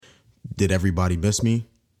Did everybody miss me?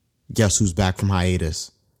 Guess who's back from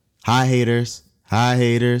hiatus? Hi, haters. Hi,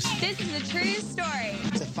 haters. This is a true story.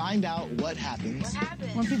 To find out what happens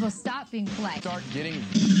When people stop being polite. start getting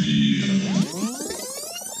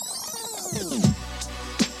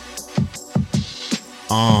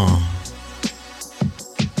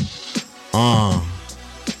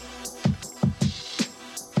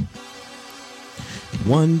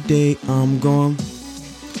One day I'm gone.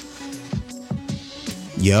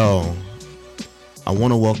 Yo, I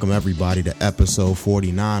want to welcome everybody to episode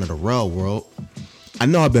 49 of the Real World. I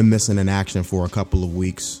know I've been missing in action for a couple of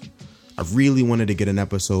weeks. I really wanted to get an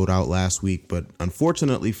episode out last week, but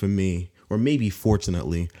unfortunately for me, or maybe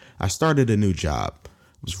fortunately, I started a new job. I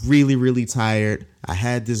was really tired. I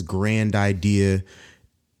had this grand idea,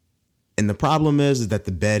 and the problem is that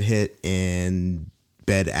the bed hit and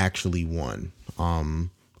bed actually won.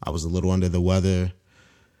 I was a little under the weather.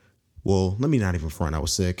 Well, let me not even front. I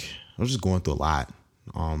was sick. I was just going through a lot.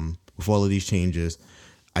 With all of these changes,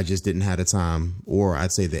 I just didn't have the time, or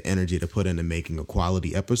I'd say the energy to put into making a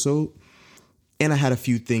quality episode. And I had a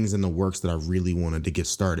few things in the works that I really wanted to get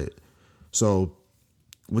started. So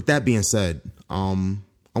with that being said, I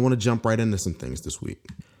want to jump right into some things this week.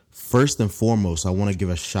 First and foremost, I want to give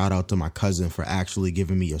a shout out to my cousin for actually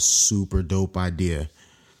giving me a super dope idea.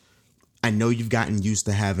 I know you've gotten used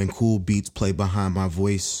to having cool beats play behind my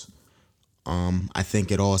voice. I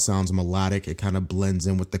think it all sounds melodic. It kind of blends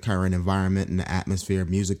in with the current environment and the atmosphere of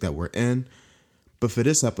music that we're in. But for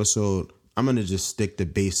this episode, I'm going to just stick to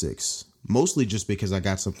basics, mostly just because I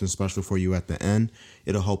got something special for you at the end.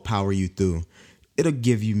 It'll help power you through. It'll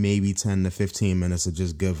give you maybe 10 to 15 minutes of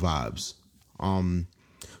just good vibes.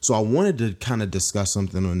 So I wanted to kind of discuss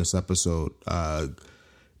something on this episode, I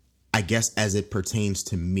guess as it pertains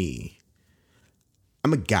to me.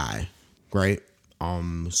 I'm a guy, right?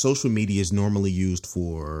 Social media is normally used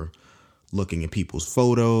for looking at people's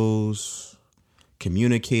photos,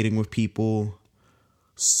 communicating with people,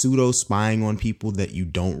 pseudo spying on people that you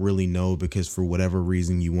don't really know because for whatever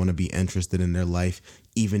reason you want to be interested in their life,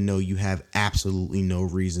 even though you have absolutely no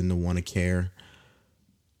reason to want to care.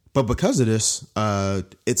 But because of this,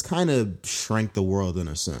 it's kind of shrank the world in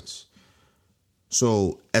a sense.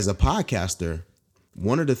 So as a podcaster,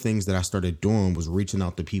 one of the things that I started doing was reaching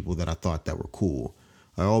out to people that I thought that were cool.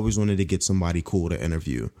 I always wanted to get somebody cool to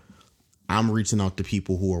interview. I'm reaching out to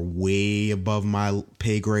people who are way above my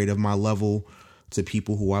pay grade of my level, to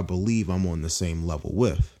people who I believe I'm on the same level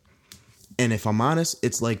with. And if I'm honest,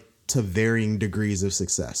 it's like to varying degrees of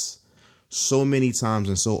success. So many times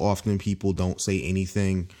and so often people don't say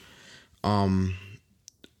anything,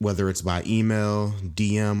 whether it's by email,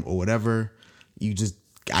 DM, or whatever.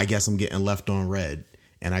 I guess I'm getting left on red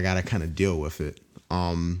and I got to kind of deal with it. But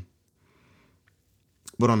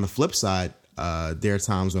on the flip side, there are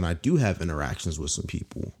times when I do have interactions with some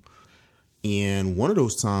people. And one of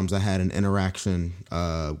those times I had an interaction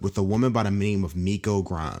with a woman by the name of Miko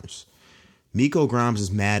Grimes. Miko Grimes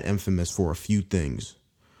is mad infamous for a few things.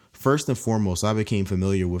 First and foremost, I became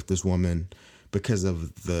familiar with this woman because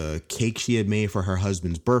of the cake she had made for her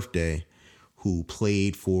husband's birthday, who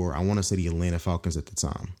played for, I want to say, the Atlanta Falcons at the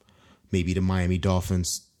time. Maybe the Miami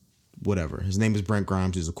Dolphins, whatever. His name is Brent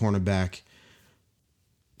Grimes. He's a cornerback.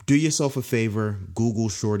 Do yourself a favor, Google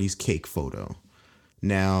Shorty's cake photo.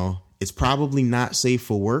 Now, it's probably not safe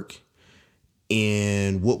for work.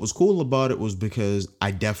 And what was cool about it was because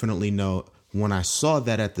I definitely know when I saw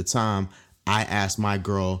that at the time, I asked my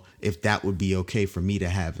girl if that would be okay for me to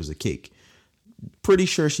have as a cake. Pretty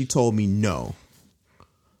sure she told me no.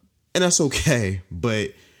 And that's okay,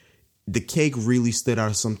 but the cake really stood out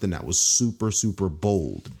as something that was super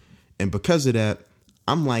bold. And because of that,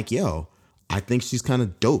 I'm like, yo, I think she's kind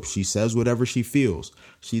of dope. She says whatever she feels.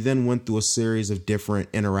 She then went through a series of different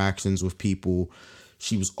interactions with people.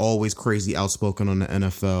 She was always crazy outspoken on the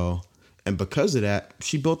NFL. And because of that,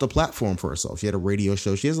 she built a platform for herself. She had a radio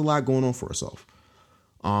show. She has a lot going on for herself.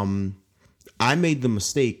 I made the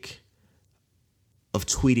mistake of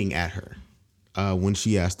tweeting at her when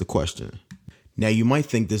she asked the question. Now, you might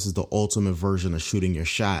think this is the ultimate version of shooting your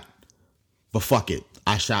shot, but fuck it.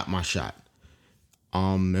 I shot my shot.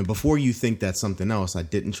 And before you think that's something else, I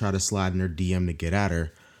didn't try to slide in her DM to get at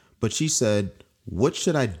her, but she said, "What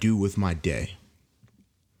should I do with my day?"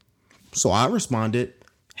 So I responded,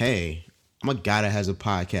 "Hey, I'm a guy that has a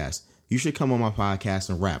podcast. You should come on my podcast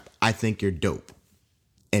and rap. I think you're dope."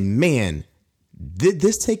 And man, did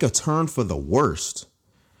this take a turn for the worst.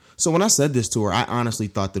 So when I said this to her, I honestly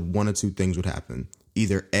thought that one or two things would happen.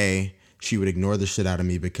 Either A, she would ignore the shit out of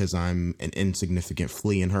me because I'm an insignificant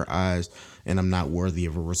flea in her eyes and I'm not worthy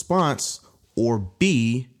of a response. Or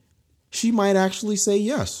B, she might actually say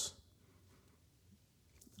yes.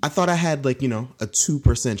 I thought I had like, a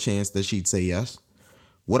 2% chance that she'd say yes.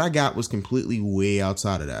 What I got was completely way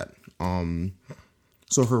outside of that.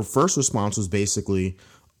 So her first response was basically,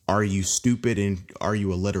 are you stupid and are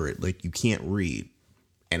you illiterate? Like, you can't read.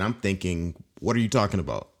 And I'm thinking, what are you talking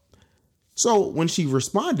about? So when she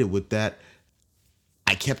responded with that,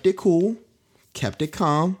 I kept it cool, kept it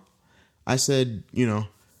calm. I said,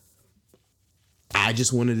 I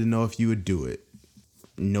just wanted to know if you would do it.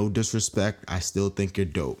 No disrespect. I still think you're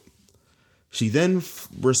dope. She then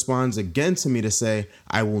responds again to me to say,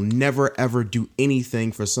 I will never, ever do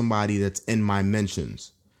anything for somebody that's in my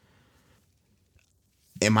mentions.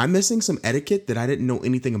 Am I missing some etiquette that I didn't know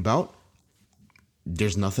anything about?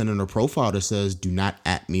 There's nothing in her profile that says, do not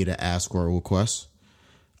 @ me to ask or request.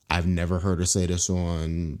 I've never heard her say this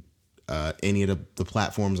on any of the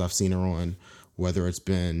platforms I've seen her on, whether it's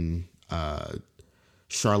been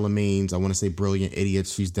Charlemagne's, I want to say Brilliant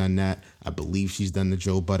Idiots. She's done that. I believe she's done the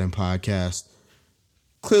Joe Budden podcast.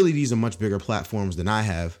 Clearly, these are much bigger platforms than I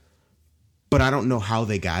have, but I don't know how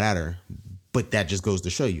they got at her. But that just goes to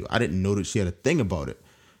show you. I didn't know that she had a thing about it.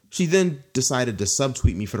 She then decided to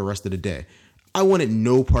subtweet me for the rest of the day. I wanted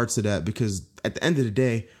no parts of that because at the end of the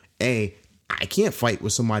day, I can't fight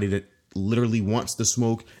with somebody that literally wants to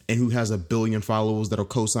smoke and who has 1 billion followers that'll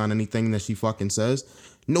co-sign anything that she fucking says.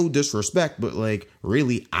 No disrespect, but like,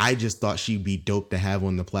 really, I just thought she'd be dope to have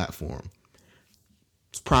on the platform.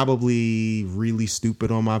 It's probably really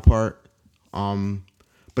stupid on my part.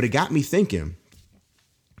 But it got me thinking.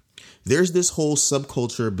 There's this whole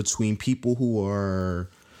subculture between people who are,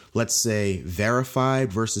 let's say,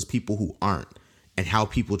 verified versus people who aren't, and how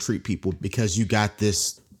people treat people because you got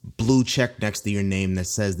this blue check next to your name that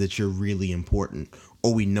says that you're really important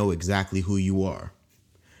or we know exactly who you are.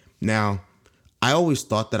 Now, I always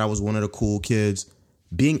thought that I was one of the cool kids.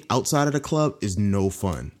 Being outside of the club is no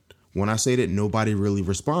fun. When I say that nobody really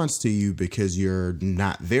responds to you because you're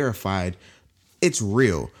not verified, it's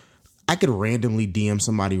real. I could randomly DM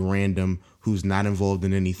somebody random who's not involved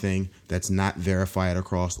in anything, that's not verified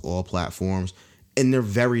across all platforms, and they're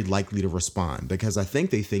very likely to respond because I think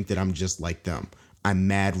they think that I'm just like them. I'm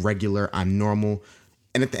mad regular, I'm normal,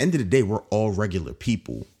 and at the end of the day, we're all regular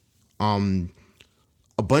people.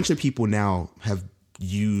 A bunch of people now have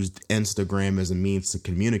used Instagram as a means to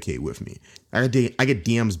communicate with me. I get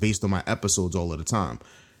DMs based on my episodes all of the time.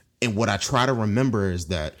 And what I try to remember is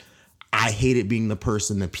that I hated being the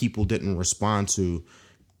person that people didn't respond to.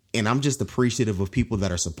 And I'm just appreciative of people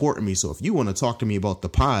that are supporting me. So if you want to talk to me about the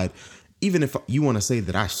pod, even if you want to say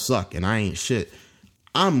that I suck and I ain't shit,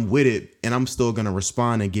 I'm with it. And I'm still going to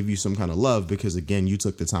respond and give you some kind of love because, again, you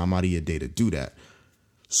took the time out of your day to do that.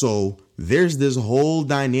 So there's this whole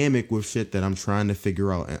dynamic with shit that I'm trying to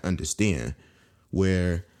figure out and understand,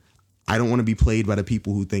 where I don't want to be played by the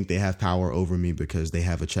people who think they have power over me because they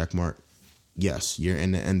have a check mark. Yes, you're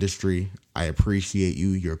in the industry. I appreciate you.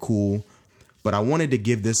 You're cool. But I wanted to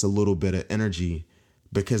give this a little bit of energy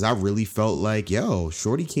because I really felt like,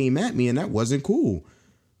 shorty came at me and that wasn't cool.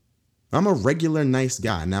 I'm a regular nice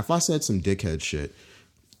guy. Now, if I said some dickhead shit,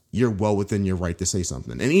 you're well within your right to say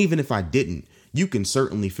something. And even if I didn't, you can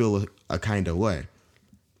certainly feel a kind of way.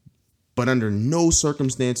 But under no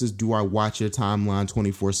circumstances do I watch your timeline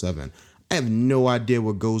 24/7. I have no idea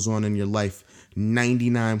what goes on in your life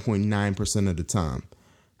 99.9% of the time.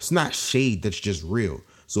 It's not shade, that's just real.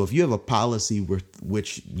 So if you have a policy with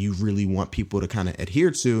which you really want people to kind of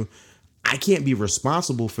adhere to, I can't be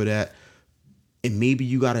responsible for that. And maybe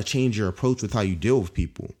you got to change your approach with how you deal with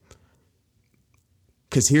people.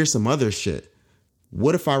 Because here's some other shit.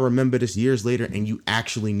 What if I remember this years later and you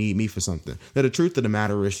actually need me for something? Now, the truth of the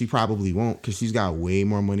matter is she probably won't because she's got way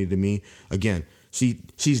more money than me. Again,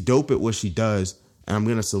 she's dope at what she does, and I'm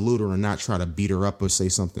going to salute her and not try to beat her up or say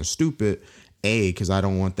something stupid. A, because I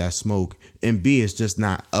don't want that smoke. And B, it's just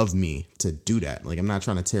not of me to do that. Like, I'm not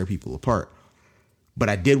trying to tear people apart. But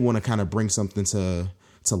I did want to kind of bring something to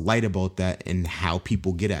light about that and how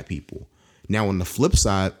people get at people. Now, on the flip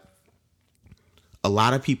side, a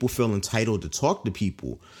lot of people feel entitled to talk to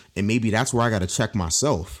people. And maybe that's where I got to check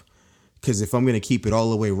myself. Because if I'm going to keep it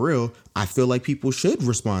all the way real, I feel like people should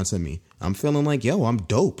respond to me. I'm feeling like, I'm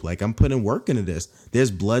dope. Like, I'm putting work into this.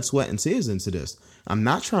 There's blood, sweat, and tears into this. I'm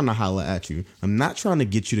not trying to holler at you. I'm not trying to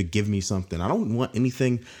get you to give me something. I don't want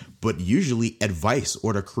anything but usually advice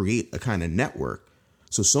or to create a kind of network.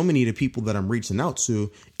 So many of the people that I'm reaching out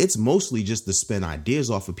to, it's mostly just to spin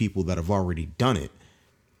ideas off of people that have already done it.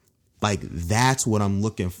 Like, that's what I'm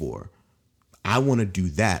looking for. I want to do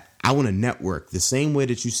that. I want to network the same way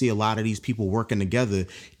that you see a lot of these people working together.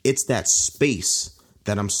 It's that space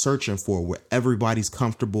that I'm searching for where everybody's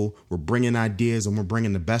comfortable. We're bringing ideas and we're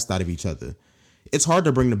bringing the best out of each other. It's hard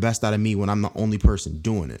to bring the best out of me when I'm the only person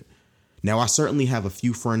doing it. Now, I certainly have a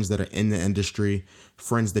few friends that are in the industry,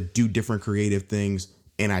 friends that do different creative things,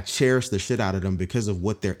 and I cherish the shit out of them because of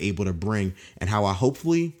what they're able to bring and how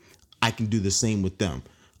hopefully I can do the same with them.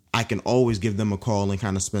 I can always give them a call and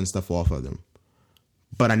kind of spin stuff off of them.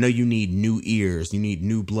 But I know you need new ears, you need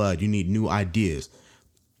new blood, you need new ideas.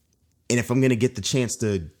 And if I'm going to get the chance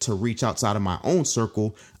to reach outside of my own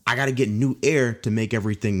circle, I got to get new air to make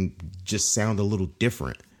everything just sound a little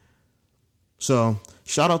different. So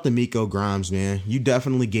shout out to Miko Grimes, man. You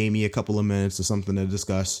definitely gave me a couple of minutes of something to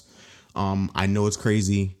discuss. I know it's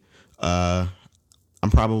crazy. I'm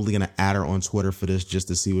probably going to add her on Twitter for this just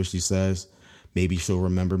to see what she says. Maybe she'll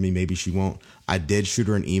remember me. Maybe she won't. I did shoot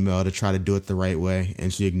her an email to try to do it the right way,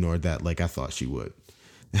 and she ignored that like I thought she would.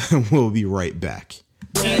 We'll be right back.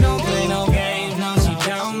 She don't play no games, no, she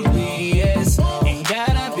don't BS. Ain't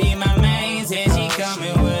gotta be my main, said she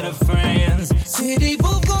coming with her friends. City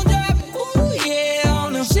both gon' drop, ooh yeah,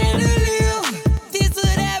 on the chandelier. This would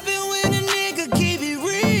happen when a nigga keep it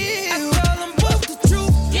real. I tell them both the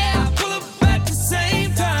truth, yeah, I pull up at the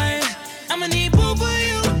same time. I'ma need both of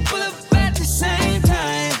you to pull up at the same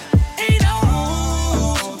time. Ain't no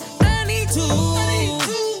room, I need two.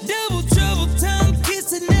 Double trouble, tongue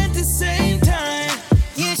kissing at the same time.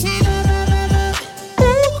 Yeah, she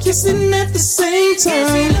ooh, kissing at the same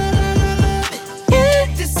time. Yeah,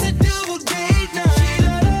 this a double date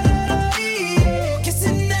night.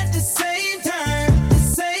 Kissing at the same time,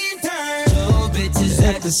 Two bitches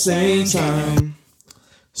at the same time.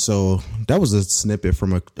 So that was a snippet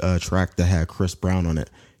from a track that had Chris Brown on it.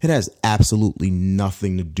 It has absolutely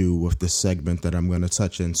nothing to do with the segment that I'm going to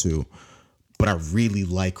touch into, but I really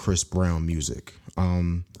like Chris Brown music.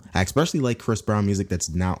 I especially like Chris Brown music that's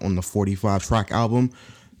not on the 45 track album.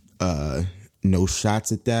 No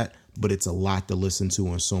shots at that, but it's a lot to listen to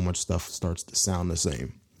and so much stuff starts to sound the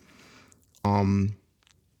same. On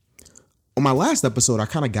my last episode, I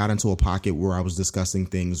kind of got into a pocket where I was discussing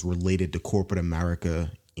things related to corporate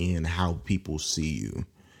America and how people see you.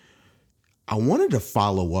 I wanted to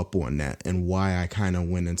follow up on that and why I kind of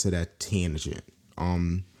went into that tangent.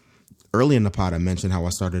 Early in the pod, I mentioned how I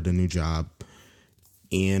started a new job.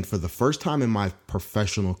 And for the first time in my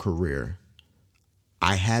professional career,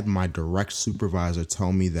 I had my direct supervisor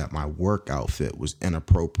tell me that my work outfit was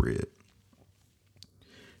inappropriate.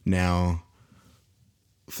 Now,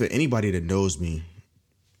 for anybody that knows me,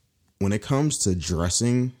 when it comes to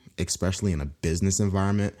dressing, especially in a business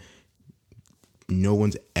environment, no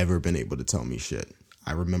one's ever been able to tell me shit.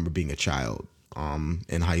 I remember being a child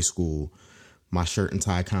in high school, my shirt and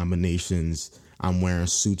tie combinations, I'm wearing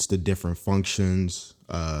suits to different functions,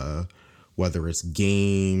 whether it's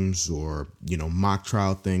games or, mock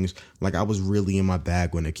trial things. Like, I was really in my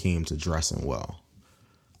bag when it came to dressing well.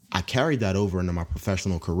 I carried that over into my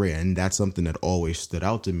professional career, and that's something that always stood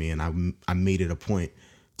out to me. And I made it a point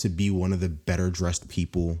to be one of the better dressed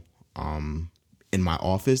people in my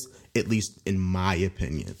office, at least in my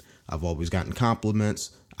opinion. I've always gotten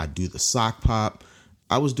compliments. I do the sock pop.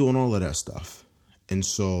 I was doing all of that stuff. And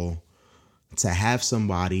so to have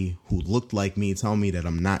somebody who looked like me tell me that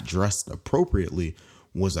I'm not dressed appropriately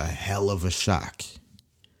was a hell of a shock.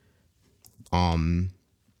 And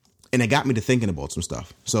it got me to thinking about some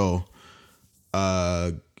stuff. So,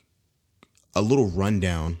 a little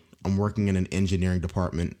rundown. I'm working in an engineering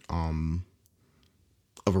department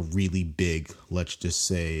of a really big, let's just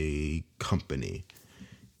say, company.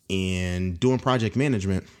 And doing project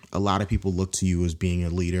management, a lot of people look to you as being a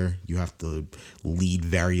leader. You have to lead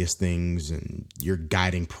various things and you're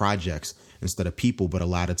guiding projects instead of people. But a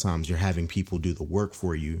lot of times you're having people do the work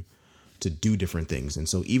for you to do different things. And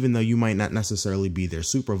so even though you might not necessarily be their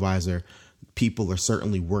supervisor, people are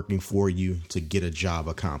certainly working for you to get a job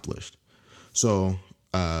accomplished. So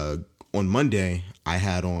on Monday, I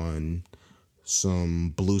had on some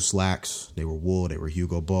blue slacks. They were wool. They were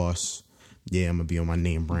Hugo Boss. Yeah, I'm going to be on my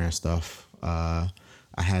name brand stuff. I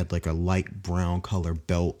had like a light brown color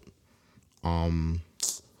belt, some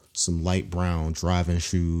light brown driving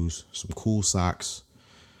shoes, some cool socks,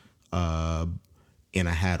 and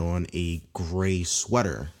I had on a gray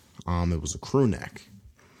sweater. It was a crew neck.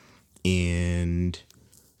 And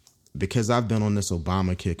because I've been on this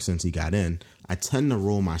Obama kick since he got in, I tend to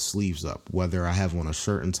roll my sleeves up, whether I have on a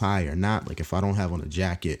shirt and tie or not. Like if I don't have on a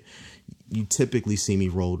jacket, you typically see me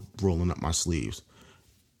rolling up my sleeves.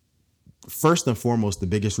 First and foremost, the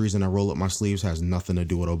biggest reason I roll up my sleeves has nothing to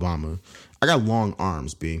do with Obama. I got long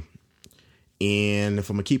arms, B. And if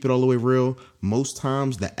I'm going to keep it all the way real, most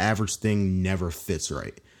times the average thing never fits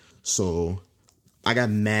right. So I got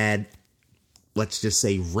mad, let's just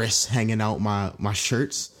say, wrists hanging out my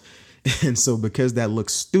shirts. And so because that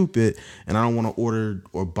looks stupid and I don't want to order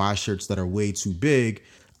or buy shirts that are way too big,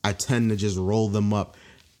 I tend to just roll them up,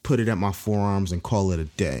 put it at my forearms and call it a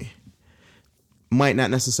day. Might not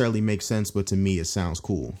necessarily make sense, but to me it sounds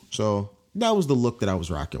cool. So that was the look that I was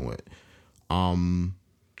rocking with.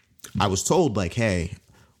 I was told like, hey,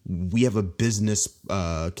 we have a business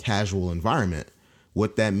casual environment.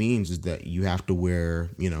 What that means is that you have to wear,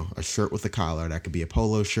 a shirt with a collar. That could be a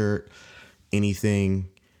polo shirt, anything,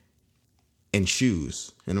 and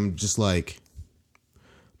shoes. And I'm just like,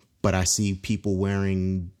 but I see people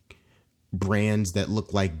wearing brands that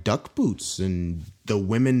look like duck boots, and the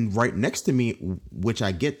women right next to me, which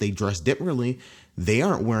I get, they dress differently. They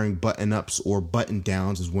aren't wearing button ups or button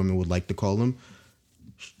downs, as women would like to call them.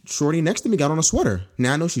 Shorty next to me got on a sweater.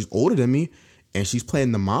 Now I know she's older than me and she's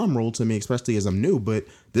playing the mom role to me, especially as I'm new, but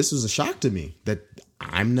this is a shock to me that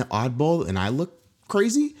I'm the oddball and I look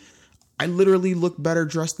crazy. I literally look better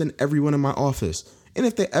dressed than everyone in my office. And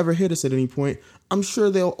if they ever hit us at any point, I'm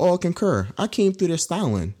sure they'll all concur. I came through their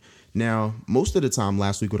styling. Now, most of the time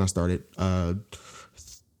last week when I started,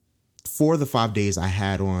 4 of the 5 days I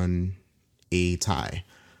had on a tie.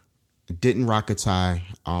 Didn't rock a tie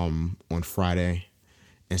on Friday.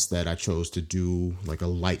 Instead, I chose to do like a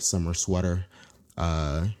light summer sweater.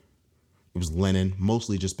 It was linen,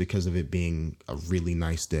 mostly just because of it being a really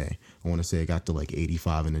nice day. I want to say it got to like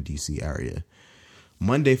 85 in the DC area.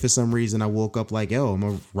 Monday, for some reason, I woke up like, I'm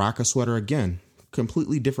going to rock a sweater again.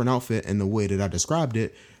 Completely different outfit in the way that I described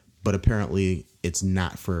it. But apparently it's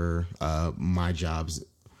not for my jobs.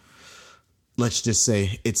 Let's just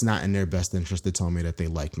say it's not in their best interest to tell me that they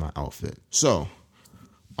like my outfit. So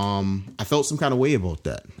I felt some kind of way about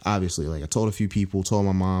that. Obviously, like I told a few people, told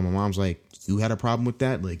my mom. My mom's like, you had a problem with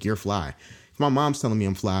that? Like, you're fly. If my mom's telling me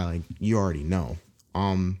I'm fly, like, you already know.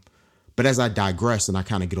 But as I digress and I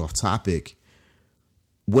kind of get off topic,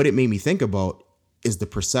 what it made me think about is the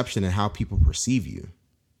perception and how people perceive you.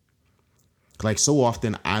 Like, so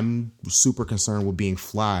often I'm super concerned with being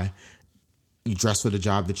fly. You dress for the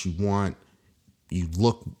job that you want. You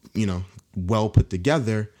look, well put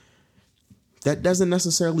together. That doesn't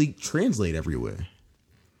necessarily translate everywhere.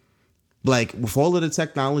 Like, with all of the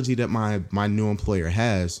technology that my new employer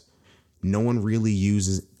has, no one really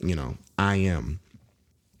uses, I am.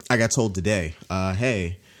 I got told today,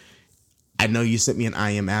 hey, I know you sent me an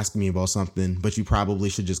IM asking me about something, but you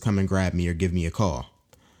probably should just come and grab me or give me a call.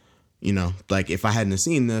 Like if I hadn't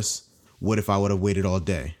seen this, what if I would have waited all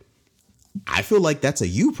day? I feel like that's a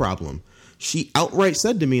you problem. She outright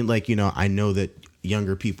said to me, like, I know that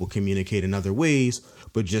younger people communicate in other ways,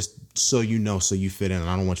 but just so you fit in, and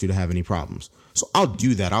I don't want you to have any problems. So I'll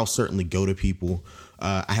do that. I'll certainly go to people.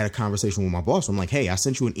 I had a conversation with my boss. I'm like, hey, I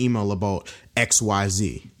sent you an email about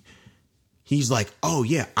XYZ. He's like, oh,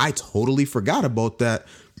 yeah, I totally forgot about that.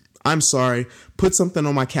 I'm sorry. Put something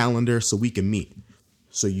on my calendar so we can meet.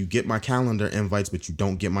 So you get my calendar invites, but you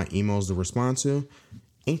don't get my emails to respond to.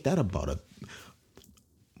 Ain't that about it?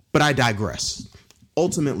 But I digress.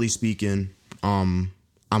 Ultimately speaking, I'm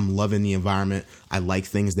loving the environment. I like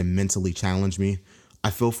things that mentally challenge me. I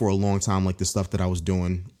feel for a long time like the stuff that I was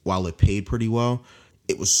doing, while it paid pretty well,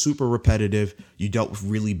 it was super repetitive. You dealt with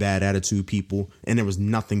really bad attitude people, and there was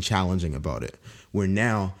nothing challenging about it. Where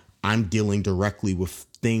now I'm dealing directly with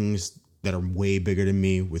things that are way bigger than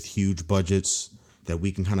me, with huge budgets that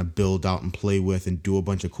we can kind of build out and play with and do a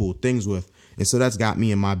bunch of cool things with. And so that's got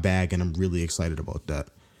me in my bag, and I'm really excited about that.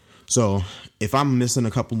 So if I'm missing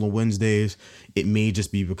a couple of Wednesdays, it may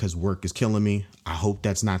just be because work is killing me. I hope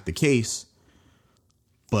that's not the case.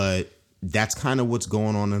 But that's kind of what's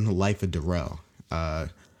going on in the life of Darrell.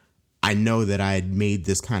 I know that I had made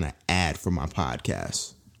this kind of ad for my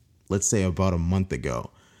podcast, let's say about a month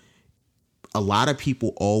ago. A lot of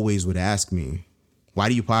people always would ask me, why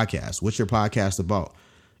do you podcast? What's your podcast about?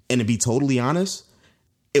 And to be totally honest,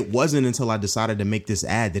 it wasn't until I decided to make this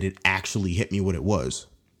ad that it actually hit me what it was.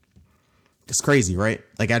 It's crazy, right?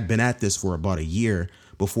 Like, I'd been at this for about a year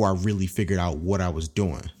before I really figured out what I was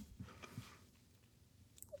doing.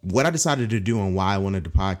 What I decided to do and why I wanted to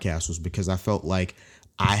podcast was because I felt like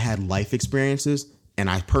I had life experiences, and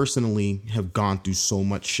I personally have gone through so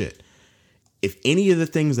much shit. If any of the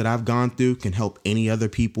things that I've gone through can help any other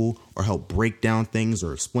people or help break down things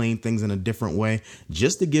or explain things in a different way,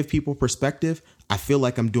 just to give people perspective, I feel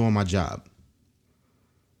like I'm doing my job.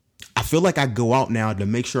 I feel like I go out now to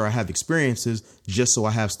make sure I have experiences just so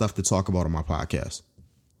I have stuff to talk about on my podcast.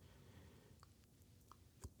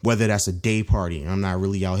 Whether that's a day party, I'm not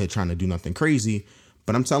really out here trying to do nothing crazy,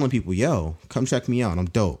 but I'm telling people, yo, come check me out. I'm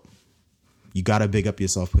dope. You got to big up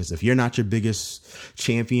yourself, because if you're not your biggest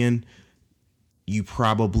champion, you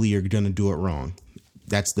probably are going to do it wrong.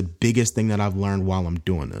 That's the biggest thing that I've learned while I'm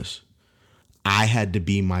doing this. I had to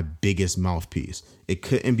be my biggest mouthpiece. It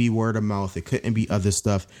couldn't be word of mouth. It couldn't be other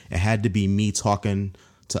stuff. It had to be me talking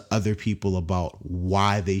to other people about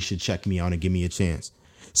why they should check me out and give me a chance.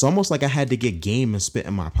 It's almost like I had to get game and spit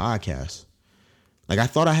in my podcast. Like, I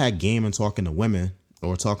thought I had game in talking to women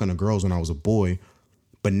or talking to girls when I was a boy,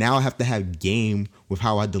 but now I have to have game with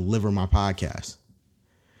how I deliver my podcast.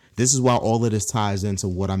 This is why all of this ties into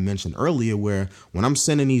what I mentioned earlier, where when I'm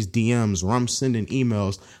sending these DMs or I'm sending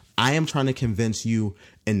emails, I am trying to convince you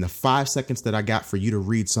in the 5 seconds that I got for you to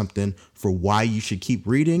read something for why you should keep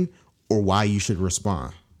reading or why you should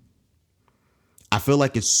respond. I feel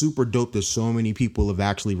like it's super dope that so many people have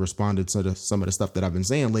actually responded to some of the stuff that I've been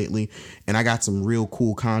saying lately, and I got some real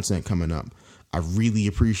cool content coming up. I really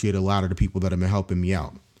appreciate a lot of the people that have been helping me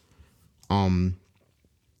out. And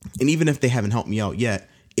even if they haven't helped me out yet,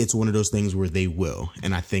 it's one of those things where they will,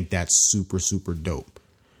 and I think that's super, super dope.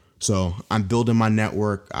 So I'm building my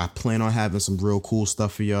network. I plan on having some real cool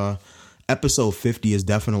stuff for y'all. Episode 50 is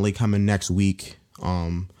definitely coming next week.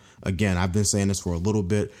 Again, I've been saying this for a little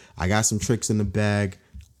bit. I got some tricks in the bag.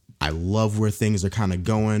 I love where things are kind of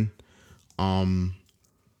going. And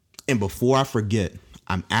before I forget,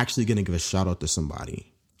 I'm actually going to give a shout out to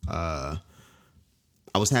somebody. I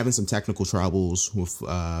was having some technical troubles with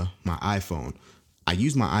my iPhone. I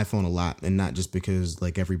use my iPhone a lot, and not just because,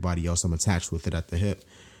 like everybody else, I'm attached with it at the hip.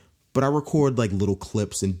 But I record like little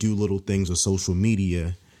clips and do little things with social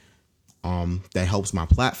media that helps my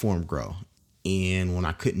platform grow. And when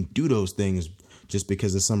I couldn't do those things just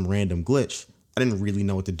because of some random glitch, I didn't really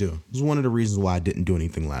know what to do. It was one of the reasons why I didn't do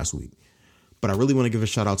anything last week. But I really want to give a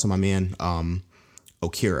shout out to my man,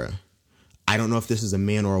 Okira. I don't know if this is a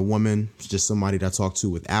man or a woman. It's just somebody that I talked to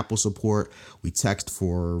with Apple support. We text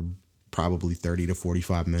for probably 30 to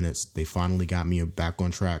 45 minutes. They finally got me back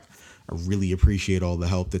on track. I really appreciate all the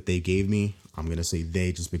help that they gave me. I'm going to say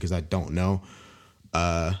they just because I don't know.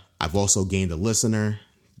 I've also gained a listener.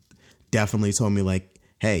 Definitely told me like,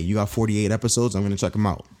 hey, you got 48 episodes. I'm going to check them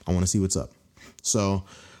out. I want to see what's up. So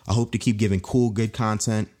I hope to keep giving cool, good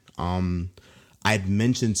content. I'd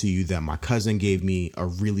mentioned to you that my cousin gave me a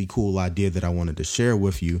really cool idea that I wanted to share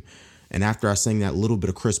with you. And after I sang that little bit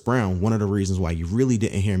of Chris Brown, one of the reasons why you really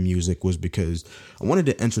didn't hear music was because I wanted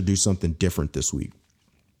to introduce something different this week.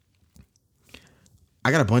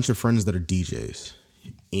 I got a bunch of friends that are DJs,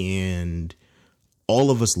 and all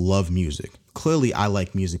of us love music. Clearly, I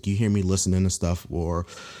like music. You hear me listening to stuff or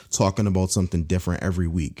talking about something different every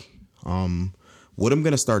week. What I'm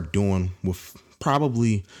going to start doing with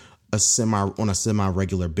probably on a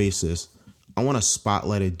semi-regular basis, I want to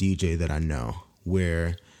spotlight a DJ that I know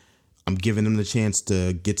where I'm giving them the chance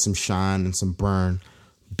to get some shine and some burn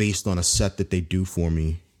based on a set that they do for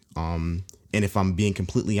me. And if I'm being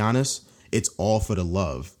completely honest, it's all for the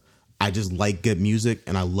love. I just like good music,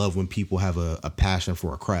 and I love when people have a passion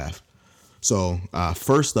for a craft. So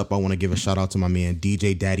first up, I want to give a shout out to my man,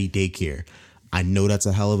 DJ Daddy Daycare. I know that's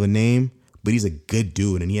a hell of a name, but he's a good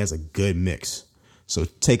dude, and he has a good mix. So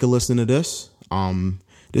take a listen to this.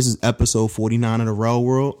 This is episode 49 of The Real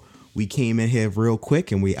World. We came in here real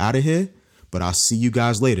quick, and we out of here, but I'll see you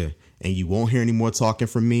guys later. And you won't hear any more talking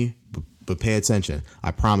from me, but pay attention.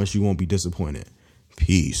 I promise you won't be disappointed.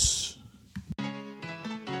 Peace.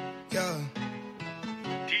 Yeah.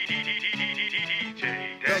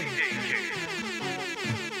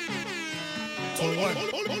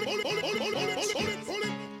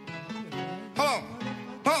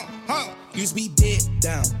 Used to be dead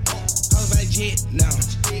down. I was like jet now.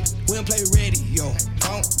 We don't play radio.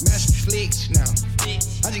 Don't master flicks now.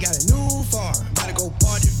 I just got a new farm. About to go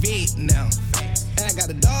party vet now. And I got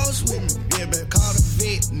the dogs with me. Yeah, better call the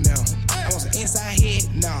vet now. I want some inside head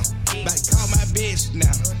now. About to call my bitch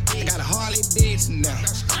now. I got a Harley bitch now.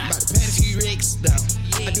 About to pay the T-Rex now.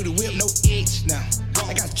 I do the whip, no itch now.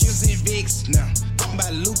 I got chips and Vicks now. I'm about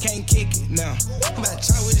to Luke can't kick it now. I'm about to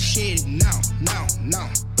try with the shit now.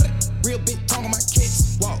 Real big tongue on my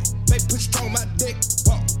kids, walk. Baby, put your tongue on my dick,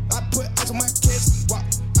 walk. I put ice on my kids, walk.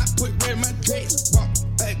 I put red in my dress, walk.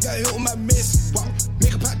 I got hit with my miss, walk.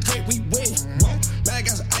 Make a pot great, we win, walk. Man, I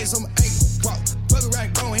got some ice on my ankle, walk. Fuck around,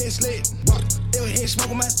 go ahead, slid, walk. It was head smoke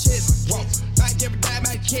on my chest, walk. I never die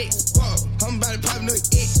my kick, walk. I'm about to pop no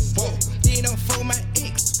ick, walk. Then I'm for my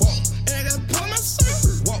ex, walk. And I gotta pull my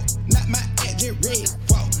surfer, walk. Not my ass, get red,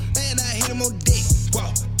 walk. And I hit him on dick,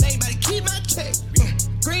 walk. They about to keep my check.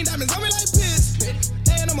 Green diamonds on me like piss.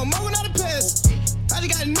 And I'm a mugger, not a pest. I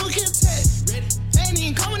just got a new kid test. Ain't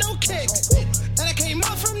even coming no cake. And I came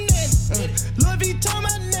up from that. Lil' V on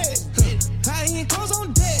my neck. I ain't clothes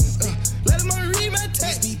on deck. Let him read my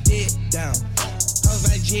text. Be dead down. I was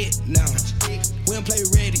like jet now. We don't play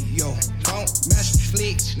radio. Don't mess with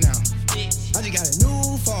flicks now. I just got a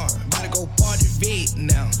new farm, about to go party vet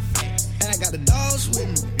now. And I got the dogs with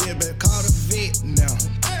me, yeah, better call the vet now.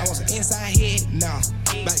 I want some inside head now,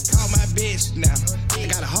 about to call my bitch now. I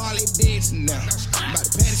got a Harley Davidson now, about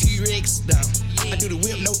to pat a few Ricks now. I do the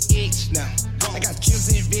whip, no X now. I got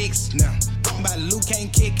chips and Vicks now. I'm about to Luke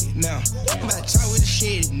can't kick it now. I'm about to try with the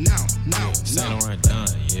shit now. Saint Laurent done,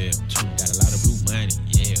 yeah. Got a lot of blue money,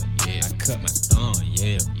 yeah. I cut my thumb,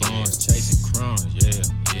 yeah. Bonds chasing crumbs, yeah.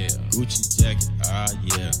 Gucci jacket,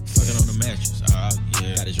 yeah. Fucking on the mattress,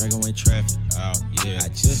 yeah. Got a Draco in traffic, yeah. I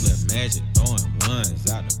just left Magic throwing ones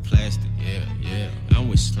out the plastic, yeah. I'm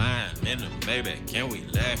with Slime and the baby, can we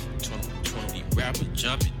laugh? 20 rappers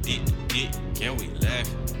jumping dick to dick, can we laugh?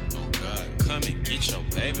 Oh God, come and get your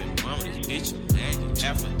baby mama, this bitch a magnet.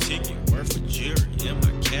 Half a ticket worth of jewelry in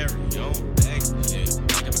my carry-on bag, yeah.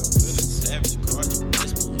 Think about feeling savage, cardi,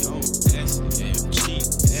 bless me on acid, yeah. Cheap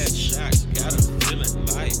ass shots, got a feeling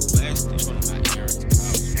like plastic. One of my earrings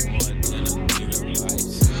cost more than a million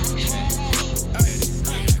lights.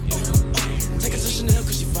 Take it to Chanel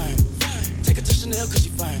cause you fine. Take it to Chanel cause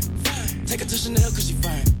you fine. Take it to Chanel cause you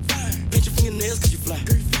fine. Paint your fingernails cause you fly.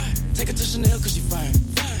 Take it to Chanel cause you fine.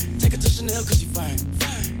 Take it to Chanel cause you fine.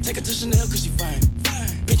 Take it to Chanel cause you fine.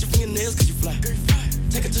 Paint your fingernails cause you fly.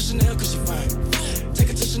 Take it to Chanel cause you fine. Take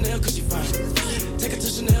it to Chanel cause you fine. Take it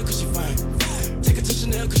to Chanel cause you fine. Take it to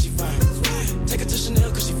Chanel cause you fine. Take it to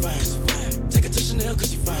Chanel cause you fine. Take it to Chanel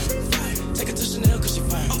cause you fine. Take it to Chanel cause you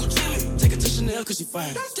fine. Take it to Chanel cause you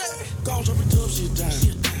fine. Go on, drop it up, shit down.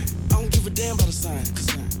 I don't give a damn about the sign.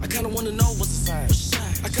 I kinda wanna know what's the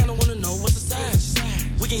sign. I kinda wanna know what's the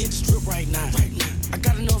sign. We can hit the strip right now. I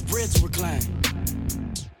got enough bread to recline.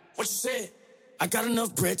 What you said? I got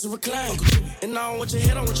enough bread to recline. And I don't want your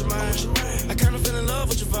head, I want your mind. I kinda fell in love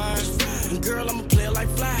with your vibe. And girl, I'm a player like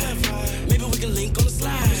Fly. Maybe we can link on the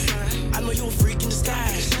slide. I know you a freak in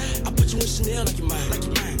disguise. I put you in Chanel like you mine.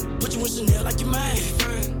 Put you in Chanel like you mine.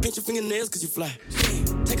 Paint your fingernails cause you fly.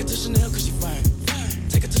 Take it to Chanel cause you fine.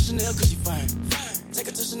 Take it to Chanel cause you fine. Take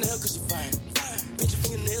it to Chanel cause you fine. Paint your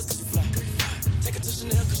fingernails cause you fly. Take it to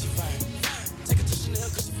Chanel cause you fine. Take it to Chanel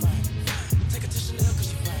cause you fine. Take it to Chanel cause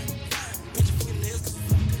you fine. Paint your fingernails cause you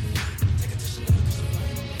fly. Take it to Chanel cause you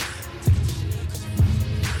fine. Take it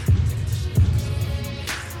to Chanel cause you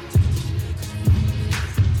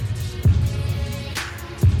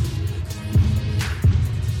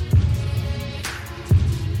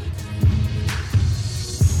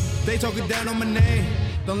fine. They talking down on my name.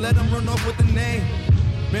 Don't let them run off with the name.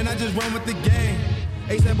 Man, I just run with the game.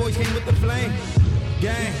 ASAP boys came with the flame.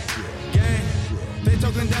 Gang. They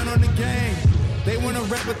talking down on the game. They wanna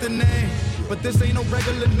rap with the name, but this ain't no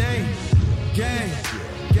regular name. Gang.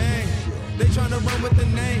 They tryna run with the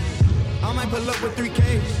name. I might pull up with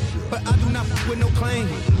 3K, but I do not f with no claim.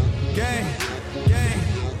 Gang.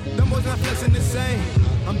 Them boys not flexing the same.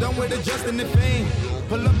 I'm done with adjusting the fame.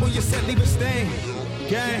 Pull up on your set, leave a stain.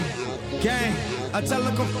 Gang. I tell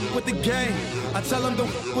them come f with the game. I tell them don't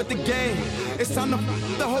f with the game. It's time to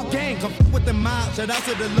f the whole gang. Come f with the mob. Shout out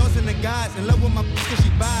to the lords and the gods. In love with my cause she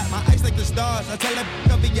vibe. My eyes like the stars. I tell that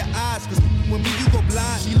cover your eyes. Cause when me you go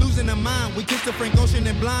blind. She losing her mind. We kiss the Frank Ocean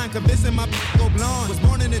and blind. Convincing my go blonde. Was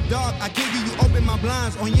born in the dark. I give you open my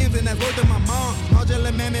blinds. On yams and that's worth of my mom.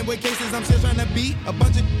 Marjorie man with cases I'm still trying to beat. A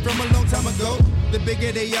bunch of from a long time ago. The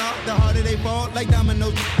bigger they are, the harder they fall. Like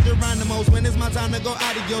dominoes, Geronimo's. When it's my time to go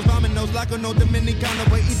adios. Vominos, like a no Dominicano.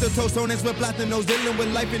 But eat the toast, on with platinos. Dealing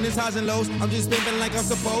with life in its highs and lows. I'm just living like I'm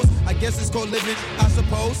supposed. I guess it's called living, I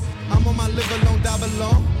suppose. I'm on my live alone, die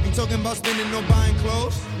alone. Ain't talking about spending or buying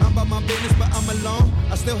clothes. I'm about my business, but I'm alone.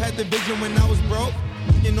 I still had the vision when I was broke.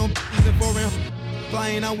 You know, and foreign.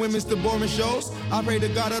 Flying out women's to boring shows. I pray to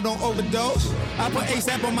God I don't overdose. I put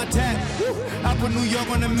ASAP on my tab. I put New York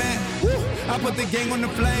on the map. I put the gang on the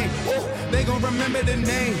flame. They gon' remember the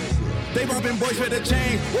name. They robbing boys for the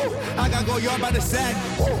chain. I got go yard by the sack.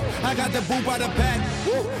 I got the boo by the pack.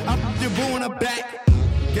 I put your boo on the back.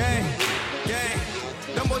 Gang.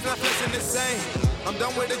 Them boys not flexing the same. I'm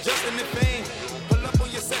done with adjusting the fame. Pull up on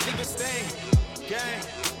your set, leave a stain. Gang.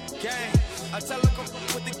 I tell them come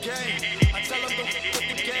with the game. I tell them don't with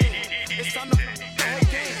the game. It's time to the whole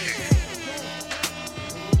game.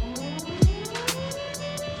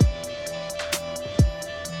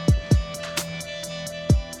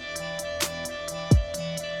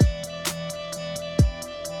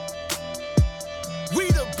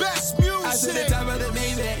 We the best music. I to the top of the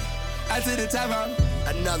Maybach. I to the top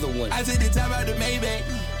of another one. I to the top of the Maybach.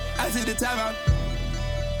 I to the top of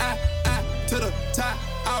I to the top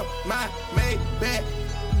of my Maybach.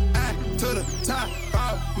 I to the top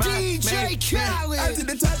of my DJ Maybach. Khaled. I to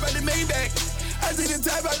the top of the Maybach. I I see the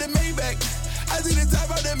top out the Maybach. I see the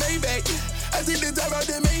top out the Maybach. I see the top out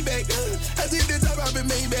the Maybach. I see the top out the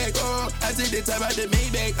Maybach. Oh, I see the top out the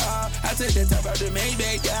Maybach. I see the top out the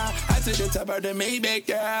Maybach. Yeah, I see the top out the Maybach.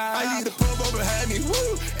 Yeah, I see the purple behind me.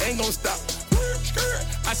 Woo, ain't gon' stop.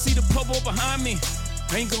 I see the purple behind me.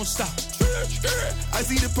 Ain't gon' stop. I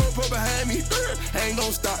see the purple behind me. Ain't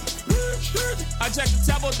gon' stop. I jack the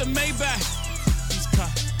top of the Maybach. He's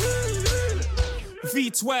caught.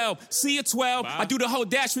 V12, see a 12. I do the whole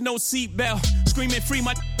dash with no seatbelt. Screaming free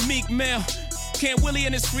my Meek Mill. Can't Willie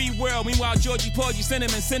in this free world. Meanwhile, Georgie Porgy sending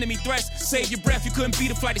me threats. Save your breath, you couldn't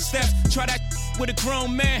beat a flight of steps. Try that with a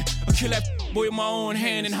grown man. I'll kill that boy with my own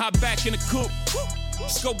hand and hop back in the coupe.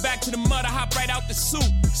 Just go back to the mud, I hop right out the soup.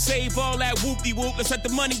 Save all that whoop-de-whoop. Let's let the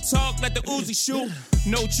money talk, let the Uzi shoot.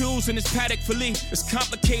 No jewels in this paddock fillet. It's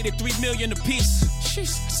complicated, 3 million a piece.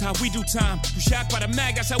 That's how we do time. You shocked by the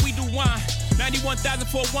mag, that's how we do wine. 91,000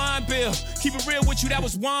 for a wine bill. Keep it real with you, that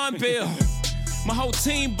was wine bill. My whole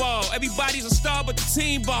team ball. Everybody's a star but the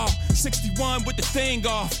team ball. 61 with the thing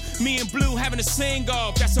off. Me and Blue having a sing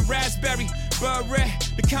off. That's a raspberry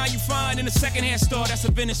beret. The kind you find in a secondhand store. That's a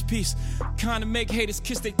vintage piece. Kind of make haters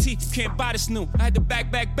kiss their teeth. You can't buy this new. I had to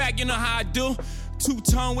back. You know how I do.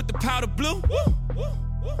 Two-tone with the powder blue.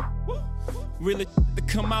 Really to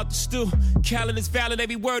come out the stew. Khaled is valid,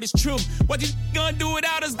 every word is true. What you gonna do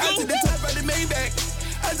without us, I see the top of the Maybach.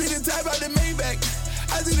 I see the top of the Maybach.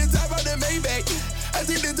 I see the top of the Maybach. I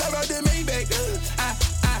see the top of the Maybach. I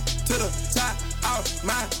to the top of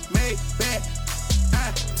my Maybach.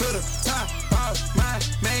 I to the top of my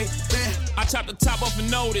Maybach. I chop the top off a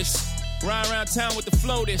notice. Ride around town with the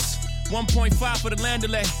floaters. 1.5 for the land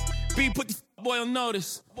delay. B put the boy on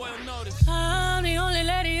notice. I'm the only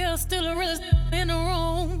lady who's still a realest in the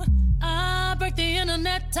room. I break the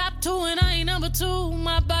internet top 2 and I ain't number 2.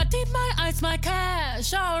 My body, my ice, my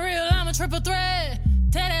cash. All real, I'm a triple threat.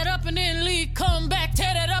 Tear that up and then leave, come back.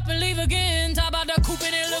 Tear that up and leave again. Talk about the coupe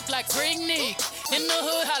and it look like Spring Nick. In the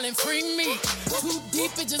hood hollering, free me. Too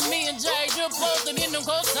deep, it's just me and Jay. Just posted in them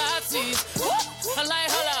cold side seats. I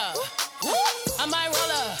like holla. I might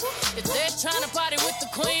roll up. If they're trying to party with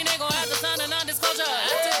the queen, they gon' have to sign a non-disclosure.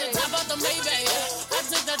 I took the top off the Maybach. I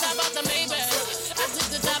took the top off the Maybach. I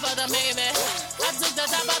took the top off the Maybach. I took the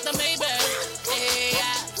top off the Maybach. Hey,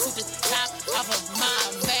 I took the top off of my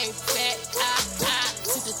Maybach. I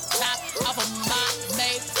took the top off of my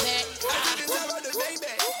Maybach. I took the top off the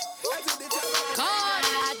Maybach. I took the top off the Maybach. God,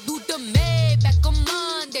 I do the Maybach on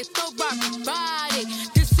Monday, so rock Friday.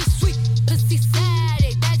 This is sweet pussy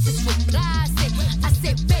Saturday. That's just what I say. I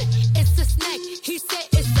say, babe, it's a snack. He said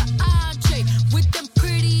it's an entree. With them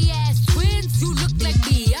pretty ass twins, you look like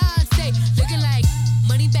Beyonce. Looking like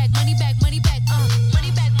money back, money back, money back,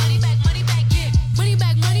 money back, money back, money back, yeah. Money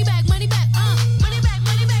back, money back, money back, money back, money back,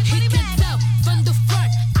 money back. He can tell from the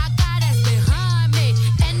front, I got ass behind me.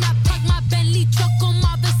 And I park my Bentley truck on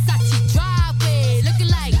my Versace driveway. Looking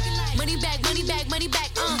like money back, money back, money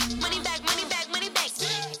back, money back, money back, money back.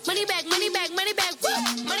 Money back, money back, money back, money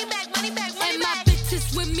back, money back, money back. And my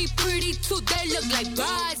bitches with me pretty too, they look like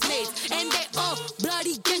bridesmaids. And they all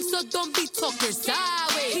bloody gang, so don't be talking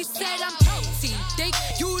sideways. He said I'm healthy, think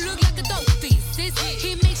you look like a dope thesis.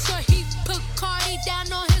 He makes sure he put Cardi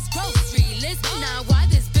down on his grocery list. Now why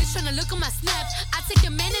this bitch tryna look at my snap? I take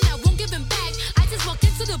your man and I won't give him back. I just walk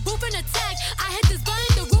into the booth and attack. I hit this gun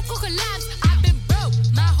and the roof will collapse. I've been broke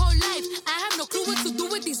my whole life. I have no clue what to do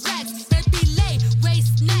with these racks. Baby lay,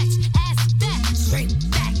 waist snatch, ass fat, straight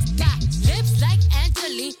back. Got lips like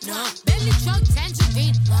Angelina, belly truck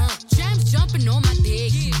tangerine. Jams jumping on my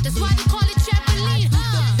dick. That's why they call it trampoline. I do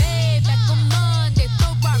the Maybach on Monday,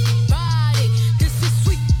 throw rock Friday. This is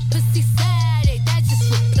sweet pussy Saturday. That's just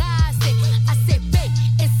what I say. I say, babe,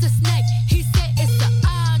 it's a snack. He said it's an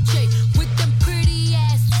entree. With them pretty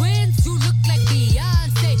ass twins, you look like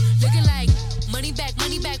Beyonce. Looking like money back,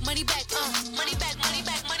 money back, money back, money back, money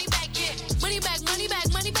back, money back, yeah. Money back, money back,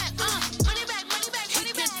 money back, money back, money back, money back.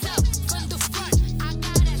 He can tell from the front, I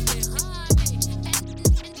got ass behind me.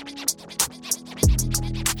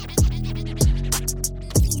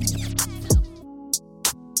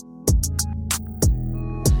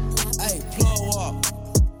 Hey, plug up.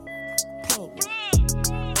 I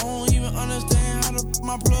don't even understand how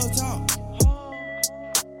my plug talk.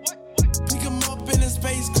 Pick him up in a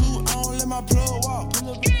space coupe, I don't let my plug walk.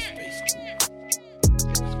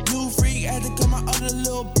 New freak, had to cut my other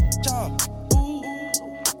little bitch off.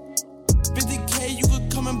 50K, you could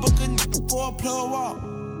come and book a nigga for a plug walk.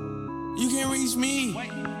 You can reach me.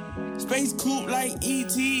 Space coupe like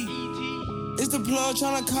E.T. It's the plug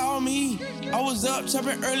tryna call me. I was up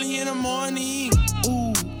chopping early in the morning.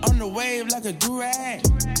 Ooh, on the wave like a durag.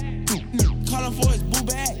 calling for his boo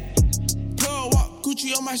bag. Plug walk,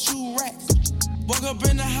 Gucci on my shoe rack. Woke up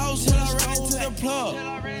in the house till I ran into the plug.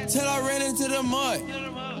 Till I ran into the mud.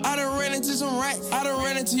 I done ran into some racks. I done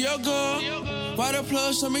ran into your girl. Why the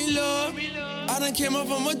plug show me love? I done came up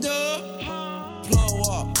from a dub. Plug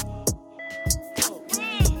walk.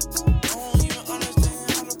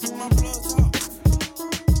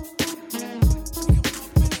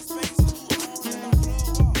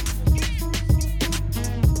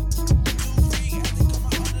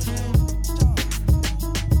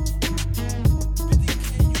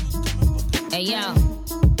 Hey yo,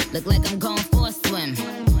 look like I'm going for a swim.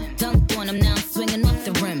 Dunked on him, now I'm swinging off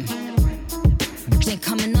the rim. They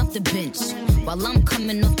coming off the bench, while I'm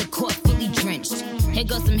coming off the court fully drenched. Here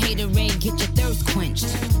goes some haterade, get your thirst quenched.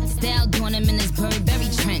 Style doing him in this Burberry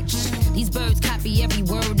trench. These birds copy every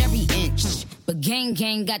word, every inch. But gang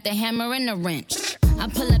got the hammer and the wrench. I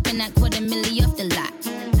pull up in that $250,000 off the lot.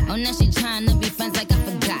 Oh, now she tryna be friends like I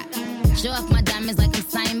forgot. Show off my diamonds like I'm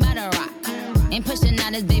signed by the Rock. Ain't pushing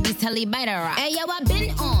out his baby's telly by the Rock. Hey yo, I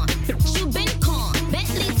been on, you been con.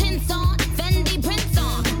 Bentley tints on, Fendi prints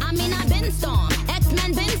on. I mean I been storm,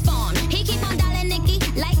 X-Men been formed. He keep on dialing Nicki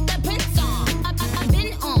like the Prince song. I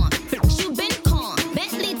been on, you been con.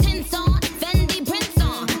 Bentley tints on, Fendi prints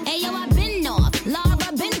on. Hey yo, I been off,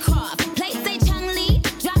 Laura been Croft. Play say Chung Lee,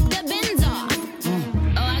 drop the bins off.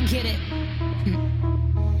 Oh, I get it.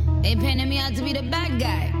 They painted me out to be the bad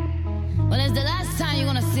guy. Well, it's the last time you're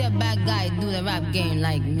gonna see a bad guy do the rap game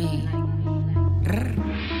like me.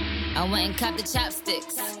 I went and copped the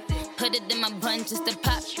chopsticks, put it in my bun just to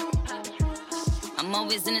pop. I'm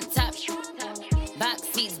always in the top. Box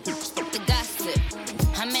seats, the gossip.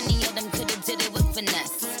 How many of them could've did it with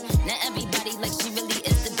finesse? Now everybody like she really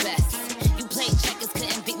is the best. You played checkers,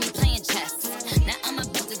 couldn't beat me playing chess. Now I'm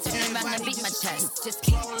about to turn around and beat my chest. Just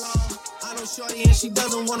keep. I know shorty and she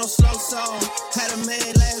doesn't want no slow song. Had a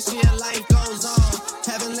man last year, life goes on.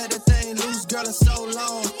 Haven't let the thing loose, girl, in so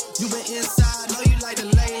long. You been inside, know you like to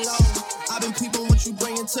lay low. I've been peeping what you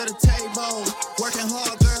bringing to the table. Working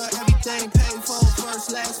hard, girl, everything paid for.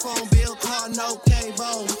 First, last phone bill, car, no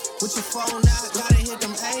cable. With your phone out, gotta hit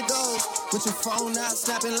them angles. With your phone out,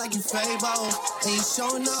 snapping like you Fable. And you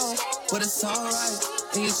showing off, but it's alright.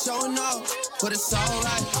 And you showing off, but it's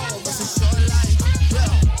alright. It's a short life, yeah.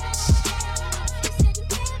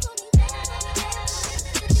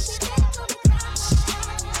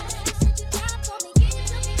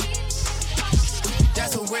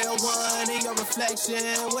 That's a real one in your reflection.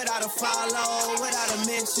 Without a follow, without a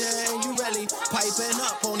mention. You really piping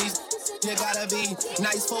up on these. You gotta be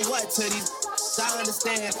nice for what to these. I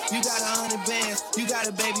understand. You got 100 bands. You got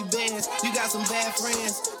a baby Benz. You got some bad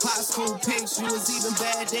friends. High school pics, you was even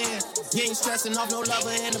bad then. You ain't stressing off no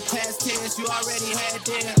lover in the past tense. You already had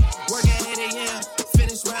them. Work at 8 a.m.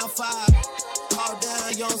 Finish round 5. All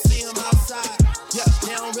down, you don't see them outside. Yeah,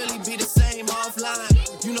 they don't really be the same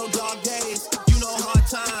offline. You know dog days. Hard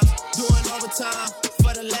times, doing overtime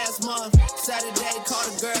for the last month. Saturday, call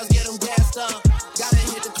the girls, get them gassed up. Gotta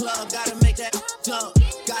hit the club, gotta make that jump.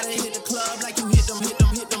 Gotta hit the club like you hit them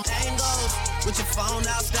angles. With your phone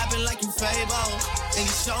out, snapping like you Fable. And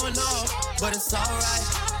you showing off, but it's alright.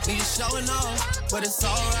 And you showing off, but it's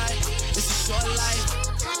alright. It's a short life.